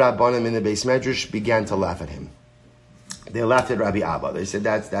the other Rabbanim in the Beis Medrash began to laugh at him. They laughed at Rabbi Abba. They said,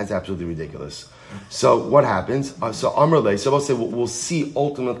 that's absolutely ridiculous. So what happens? So Amrle, so we'll say, we'll see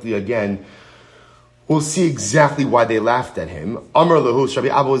ultimately again, we'll see exactly why they laughed at him. Amr Lahus, Rabbi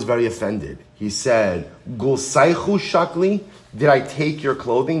Abba was very offended. He said, Gulsaichu shakli, did I take your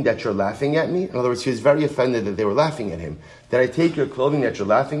clothing that you're laughing at me? In other words, he was very offended that they were laughing at him. Did I take your clothing that you're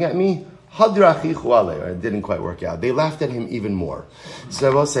laughing at me? It didn't quite work out. They laughed at him even more.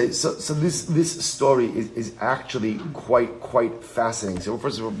 So I will say, so this story is actually quite fascinating. So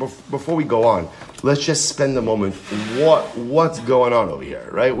first of all, before we go on, let's just spend a moment. What's going on over here,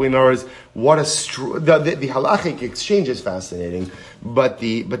 right? We know the halachic exchange is fascinating, but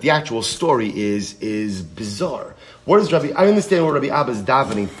the actual story is bizarre. What is I understand what Rabbi Abba is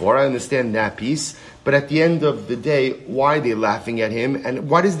davening for. I understand that piece. But at the end of the day, why are they laughing at him? And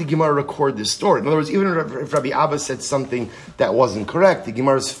why does the Gemara record this story? In other words, even if Rabbi Abba said something that wasn't correct, the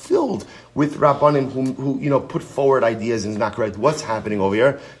Gemara is filled with Rabbanim who put forward ideas and is not correct. What's happening over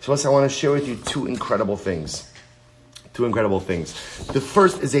here? So I want to share with you two incredible things. The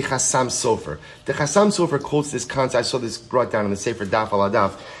first is a Chassam Sofer. The Chassam Sofer quotes this concept. I saw this brought down in the Sefer Daf al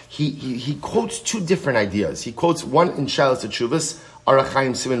Adaf. He quotes 2 different ideas. He quotes one in Shalos Teshuvos,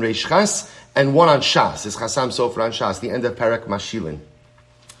 Arachaim Siman Reish Chas, and one on Shas. It's Chassam Sofer on Shas, the end of Parak Mashilin.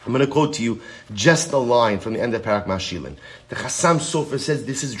 I'm going to quote to you just a line from the end of Parak Mashilin. The Chassam Sofer says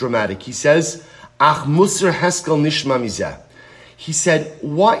this is dramatic. He says, Ach Musar Heskel Nishma Mizeh. He said,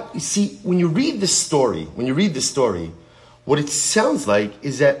 why? You see, when you read the story, what it sounds like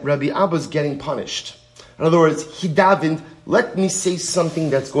is that Rabbi Abba is getting punished. In other words, he davened, let me say something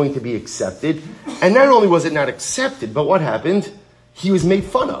that's going to be accepted. And not only was it not accepted, but what happened? He was made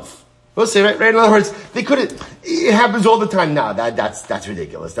fun of. We'll say, right? In other words, it happens all the time. Nah, that's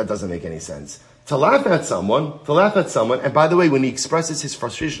ridiculous. That doesn't make any sense. To laugh at someone, and by the way, when he expresses his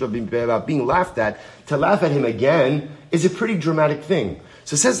frustration about being laughed at, to laugh at him again is a pretty dramatic thing.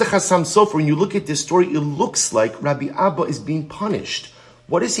 So says the Chassam Sofer, when you look at this story, it looks like Rabbi Abba is being punished.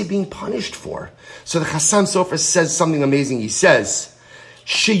 What is he being punished for? So the Chassam Sofer says something amazing. He says,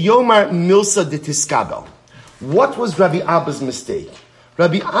 Sheyomar milsa de tiskabel. What was Rabbi Abba's mistake?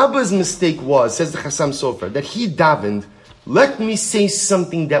 Rabbi Abba's mistake was, says the Chassam Sofer, that he davened, let me say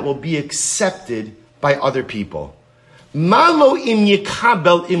something that will be accepted by other people. Malo im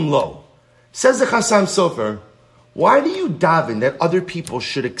yikabel imlo. Says the Chassam Sofer, why do you daven that other people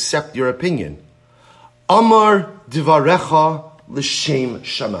should accept your opinion? Amar divarecha l'shem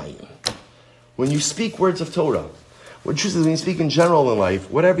shamayim. When you speak words of Torah, when you speak in general in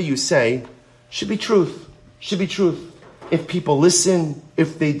life, whatever you say should be truth. If people listen,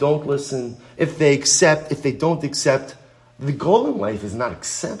 if they don't listen, if they accept, if they don't accept, the goal in life is not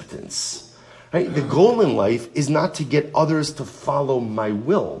acceptance. Right? The goal in life is not to get others to follow my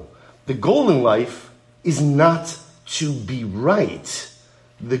will. The goal in life is not to be right.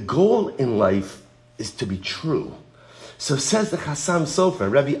 The goal in life is to be true. So says the Chassam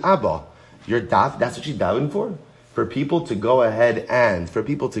Sofer, Rabbi Abba, that's what you're davening for? For people to go ahead and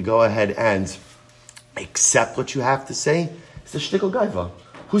accept what you have to say? It's the shtickle gaiva.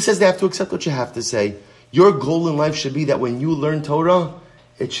 Who says they have to accept what you have to say? Your goal in life should be that when you learn Torah,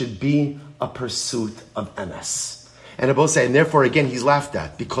 it should be a pursuit of emes. And Abba say, and therefore again he's laughed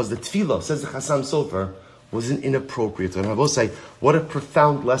at, because the tefillah, says the Chassam Sofer, was an inappropriate. And Abba say, what a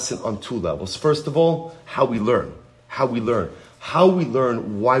profound lesson on two levels. First of all, how we learn. Why we learn. Why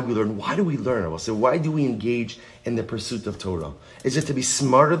do we learn? I will say, why do we engage in the pursuit of Torah? Is it to be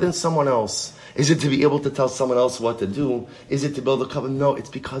smarter than someone else? Is it to be able to tell someone else what to do? Is it to build a covenant? No, it's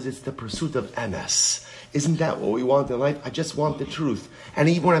because it's the pursuit of emes. Isn't that what we want in life? I just want the truth. And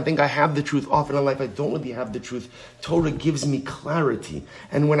even when I think I have the truth, often in life I don't really have the truth. Torah gives me clarity.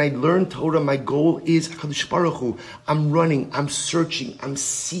 And when I learn Torah, my goal is, HaKadosh Baruch Hu, I'm running, I'm searching, I'm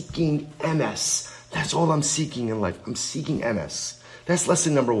seeking emes. That's all I'm seeking in life. I'm seeking emes. That's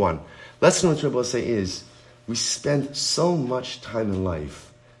lesson number one. Lesson number two, I will say, is we spend so much time in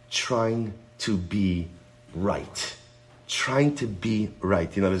life trying to be right. Trying to be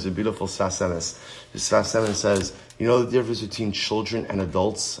right. You know, there's a beautiful Sfas Emes. The Sfas Emes says, you know the difference between children and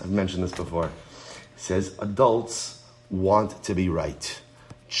adults? I've mentioned this before. It says, adults want to be right.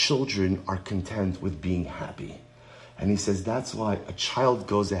 Children are content with being happy. And he says that's why a child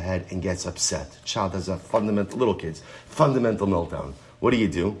goes ahead and gets upset. A child has a fundamental meltdown. What do?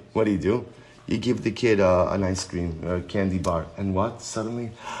 You give the kid an ice cream, a candy bar, and what? Suddenly,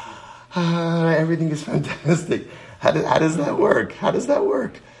 everything is fantastic. How does that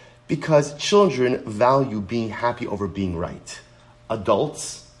work? Because children value being happy over being right.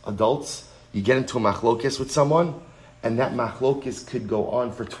 Adults, you get into a machlokes with someone, and that machlokes could go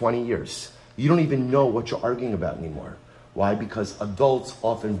on for 20 years. You don't even know what you're arguing about anymore. Why? Because adults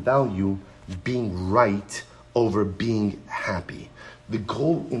often value being right over being happy. The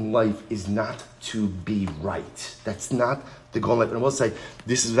goal in life is not to be right. That's not the goal in life. And I will say,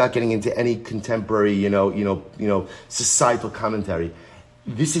 this is without getting into any contemporary, societal commentary.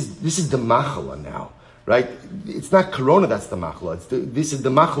 This is the machla now, right? It's not Corona that's the machla. This is the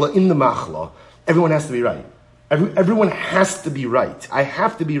machla in the machla. Everyone has to be right. Everyone has to be right. I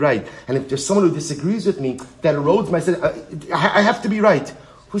have to be right. And if there's someone who disagrees with me, that erodes my sense. I have to be right.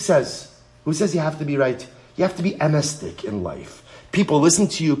 Who says you have to be right? You have to be emestic in life. People listen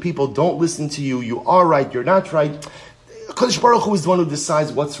to you. People don't listen to you. You are right. You're not right. Kadosh Baruch Hu is the one who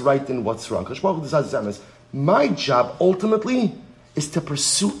decides what's right and what's wrong. Kadosh Baruch Hu decides emes. My job ultimately is to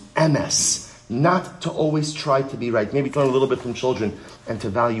pursue emes, not to always try to be right. Maybe to learn a little bit from children and to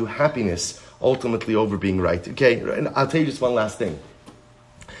value happiness ultimately over being right. Okay, and I'll tell you just one last thing.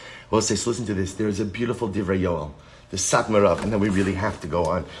 Well, so listen to this. There is a beautiful Divrei Yoel, the Satmar Rav, and then we really have to go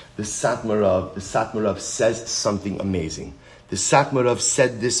on. The Satmar Rav says something amazing. The Satmar Rav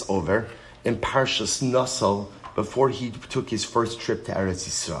said this over in Parshas Nosal before he took his first trip to Eretz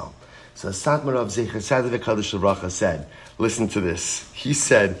Yisrael. So the Satmar Rav Zecher Tzaddik V'Kadosh Livracha said, listen to this. He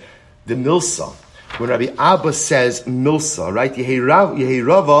said, the Milsa, when Rabbi Abba says Milsa, right? Yehei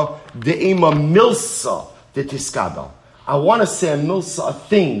Rava de'ema Milsa de'tiskabel. I want to say a Milsa, a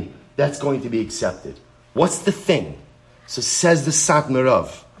thing that's going to be accepted. What's the thing? So says the Satmar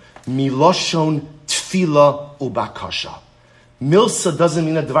Rav, Miloshon Tfila Ubakasha. Milsa doesn't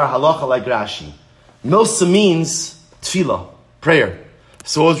mean a dvar halacha like Rashi. Milsa means tefillah, prayer.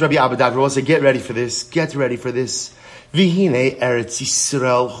 So what was Rabbi Abba David? Was get ready for this. Vihine Eretz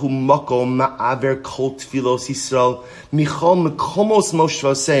Yisrael hu makom ma'aver kol tfilos Yisrael michol mekomos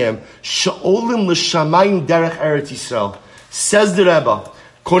moshvaseim sha'olim l'shamayim derech Eretz Yisrael. Says the Rebbe,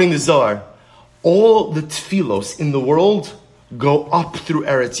 quoting the Zohar, all the tfilos in the world go up through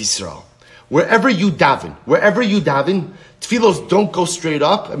Eretz Yisrael. Wherever you daven, tfilos don't go straight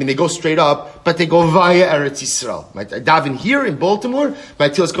up. I mean, they go straight up, but they go via Eretz Yisrael. I daven here in Baltimore. My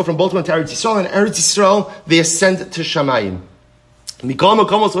tfilos go from Baltimore to Eretz Yisrael, and Eretz Yisrael, they ascend to Shamayim. Good.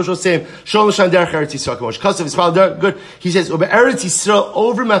 He says, Eretz Yisrael,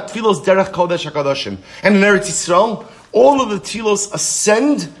 over my tfilos derech kodesh HaKadoshim. And in Eretz Yisrael, all of the tfilos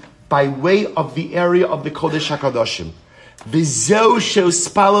ascend by way of the area of the Kodesh HaKadoshim. V'zeu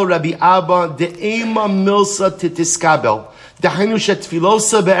sheuspalo Rabbi Abba de'ema milsa titiskabel dehainu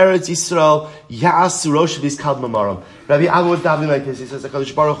shetfilosa be'eretz Yisrael ya'asu rosh v'izkal mamaram. Rabbi Abba was davening like this. He says,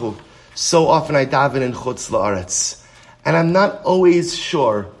 HaKadosh Baruch Hu, so often I daven in chutz la'aretz, and I'm not always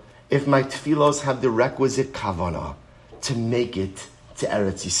sure if my tfilos have the requisite kavanah to make it to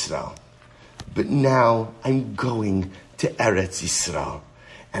Eretz Yisrael. But now I'm going to Eretz Yisrael.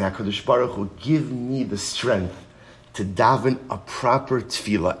 And HaKadosh Baruch Hu give me the strength to daven a proper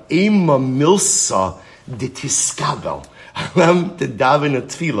tefillah. Ema milsa de tiskabel. To daven a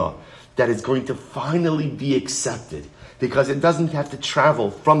tefillah that is going to finally be accepted. Because it doesn't have to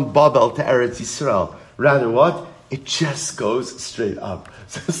travel from Babel to Eretz Yisrael. Rather what? It just goes straight up.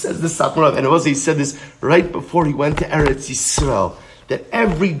 So it says the Satmar, and also he said this right before he went to Eretz Yisrael, that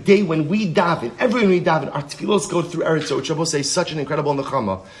every day when we daven, our tefillos go through Eretz Yisrael, which I will say is such an incredible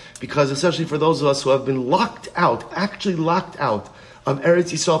nechama, because especially for those of us who have been actually locked out of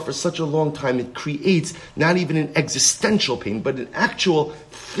Eretz Yisrael for such a long time, it creates not even an existential pain, but an actual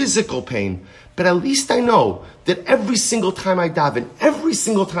physical pain. But at least I know that every single time I daven,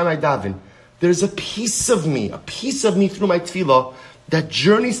 there's a piece of me through my tefillah that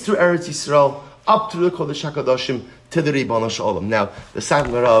journeys through Eretz Yisrael up through the Kodesh HaKadoshim to the Ribbon Shalom. Now, the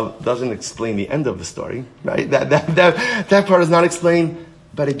Satmar Rav doesn't explain the end of the story, right? That part is not explained.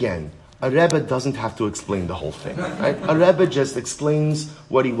 But again, a Rebbe doesn't have to explain the whole thing, right? A Rebbe just explains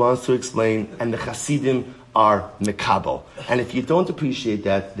what he wants to explain, and the Hasidim are mekabel. And if you don't appreciate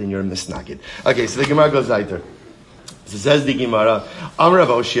that, then you're a misnagid. Okay, so the Gemara goes weiter. So says the Gemara, Amar Rav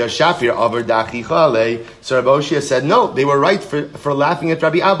Oshia Shafir Avar Dachi Chale. So Rav Oshia said, no, they were right for laughing at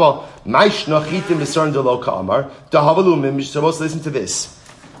Rabbi Abba. Maish Nachitim B'Sarn Delo Ka'amar. Dahavalumim. You're supposed to listen to this.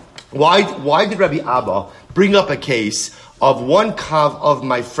 Why did Rabbi Abba bring up a case of 1 kav of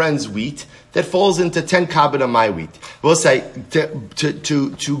my friend's wheat that falls into 10 kabin of my wheat? We'll say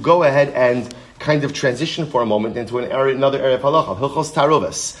to go ahead and kind of transition for a moment into another area of halacha, hilchos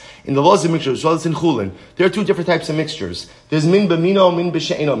taroves. In the laws of mixtures, as well as in chulin, there are 2 different types of mixtures. There's min b'mino, min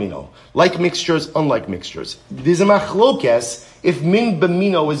b'she'eno mino. Like mixtures, unlike mixtures. There's a machlokes if min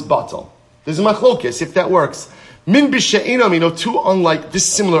b'mino is batal. There's a machlokes if that works. Min b'she'eno mino, 2 unlike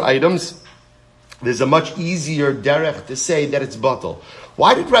dissimilar items. There's a much easier derech to say that it's batal.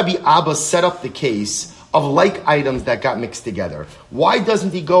 Why did Rabbi Abba set up the case of like items that got mixed together? Why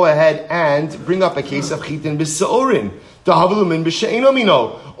doesn't he go ahead and bring up a case of chitin b'se'orin? Tahavlu min b'she'eno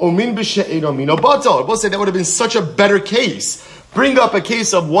mino, or min b'she'eno mino batal. We'll say that would have been such a better case. Bring up a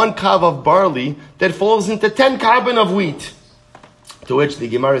case of 1 kav of barley that falls into 10 kabin of wheat. To which the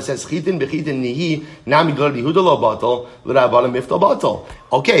Gemara says, chitin b'chitin nihi, nami glor bihuda lo batal, l'rabbanim miftal batal.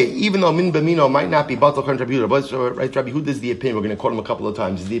 Okay, even though min b'mino might not be batal according to Rabbi Huda, but right, Rabbi Huda is the opinion, we're going to quote him a couple of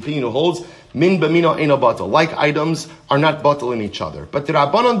times, is the opinion who holds min b'mino ain't no batal. Like items are not batal in each other. But the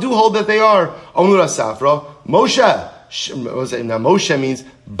Rabbanon do hold that they are. Omnura Safra, Moshe. Now Moshe means,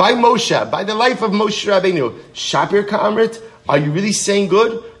 by Moshe, by the life of Moshe Rabbeinu, Shapir Ka'amrit, are you really saying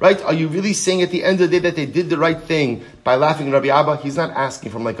good? Right? Are you really saying at the end of the day that they did the right thing by laughing at Rabbi Abba? He's not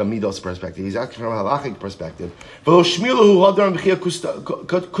asking from like a Midos perspective. He's asking from a halachic perspective. This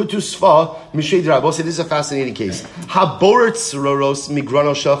is a fascinating case.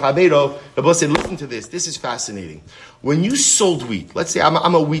 Listen to this. This is fascinating. When you sold wheat, let's say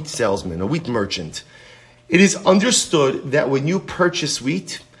I'm a wheat salesman, a wheat merchant. It is understood that when you purchase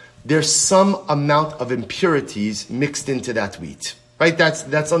wheat, there's some amount of impurities mixed into that wheat. Right?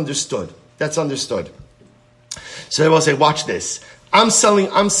 That's understood. That's understood. So they will say, watch this. I'm selling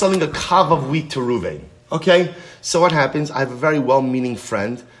a kav of wheat to Ruvain. Okay? So what happens? I have a very well-meaning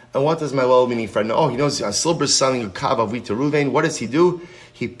friend. And what does my well-meaning friend know? Oh, he knows Silber's selling a kav of wheat to Ruvain. What does he do?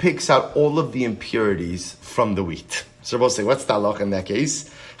 He picks out all of the impurities from the wheat. So we'll say, what's the halacha in that case?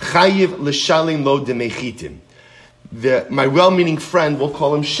 Chayiv l'shalim lo demechitim. My well-meaning friend, we'll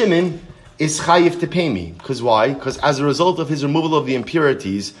call him Shimon, is chayiv to pay me. Because why? Because as a result of his removal of the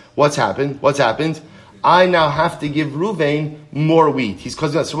impurities, what's happened? I now have to give Ruvain more wheat. He's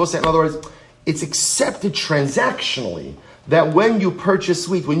causing that. So we'll say, in other words, it's accepted transactionally that when you purchase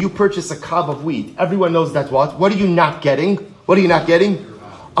wheat, when you purchase a kav of wheat, everyone knows that what? What are you not getting?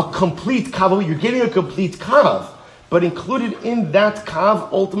 A complete kav of wheat. You're getting a complete kav. But included in that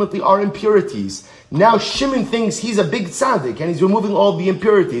kav ultimately are impurities. Now Shimon thinks he's a big tzaddik and he's removing all the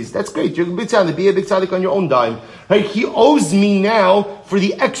impurities. That's great. You're a big tzaddik. Be a big tzaddik on your own dime. Right? He owes me now for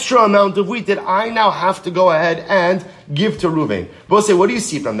the extra amount of wheat that I now have to go ahead and give to Ruvain. We'll say, what do you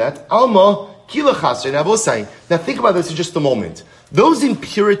see from that? Alma kila chasre. Now we'll say, now think about this for just a moment. Those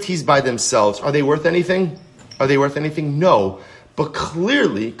impurities by themselves, are they worth anything? No. But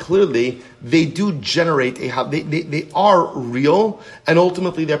clearly, they do generate they are real, and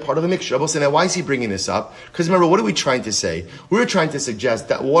ultimately they're part of the mixture. Now, why is he bringing this up? Because remember, what are we trying to say? We're trying to suggest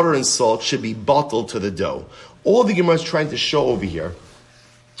that water and salt should be bottled to the dough. All the Gemara is trying to show over here,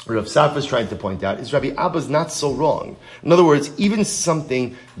 Rav Safra is trying to point out, is Rabbi Abba is not so wrong. In other words, even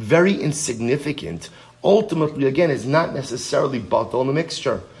something very insignificant, ultimately, again, is not necessarily bottled in the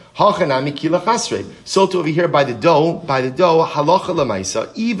mixture. Hachanami kila chasre. So to over here by the dough, halacha lemaisa,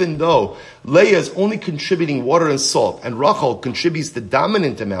 even though Leah is only contributing water and salt, and Rachel contributes the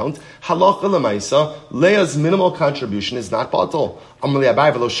dominant amount, halacha lemaisa, Leah's minimal contribution is not batal.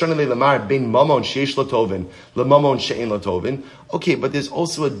 Okay, but there's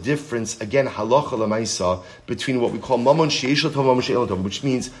also a difference, again, halacha lemaisa, between what we call mamon sheish l'tovin, mamon she'ein l'tovin, which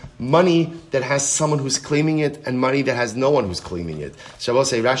means money that has someone who's claiming it, and money that has no one who's claiming it. So I will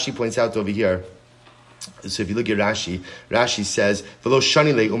say, Rashi points out over here. So if you look at Rashi, Rashi says, "V'lo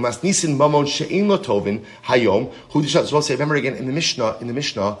shani le umas nisin mamon she'ein lo tovin hayom." So I'll say, remember again in the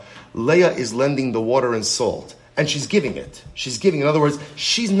Mishnah, Leah is lending the water and salt, and she's giving it. She's giving. In other words,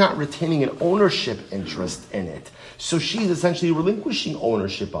 she's not retaining an ownership interest in it. So she's essentially relinquishing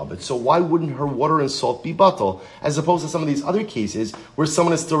ownership of it. So why wouldn't her water and salt be batal, as opposed to some of these other cases where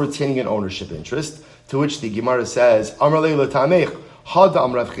someone is still retaining an ownership interest? To which the Gemara says, "Amar leila tamech." Had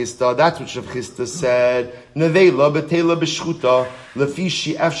Amrav Chisda, that's what Rav Chisda said. Nevela betela b'shchuta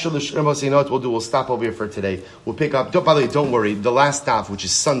lefishi efshel l'shirma. You know what we'll do? We'll stop over here for today. We'll pick up. By the way, don't worry. The last daf, which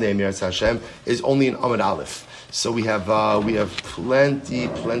is Sunday, Emirat Hashem, is only in Amud Aleph. So we have plenty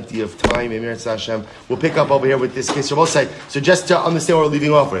of time, Emirat Hashem. We'll pick up over here with this case. So just to understand what we're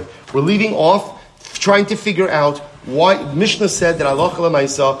leaving off with, we're leaving off trying to figure out why Mishnah said that halacha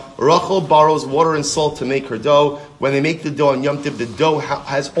lemaisa, Rachel borrows water and salt to make her dough. When they make the dough on Yom Tov, the dough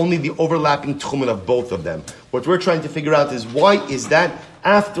has only the overlapping tchumen of both of them. What we're trying to figure out is why is that?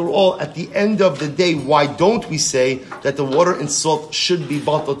 After all, at the end of the day, why don't we say that the water and salt should be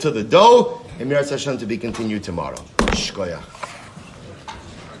bottled to the dough? Emirat Hashem, to be continued tomorrow. Shkoyach.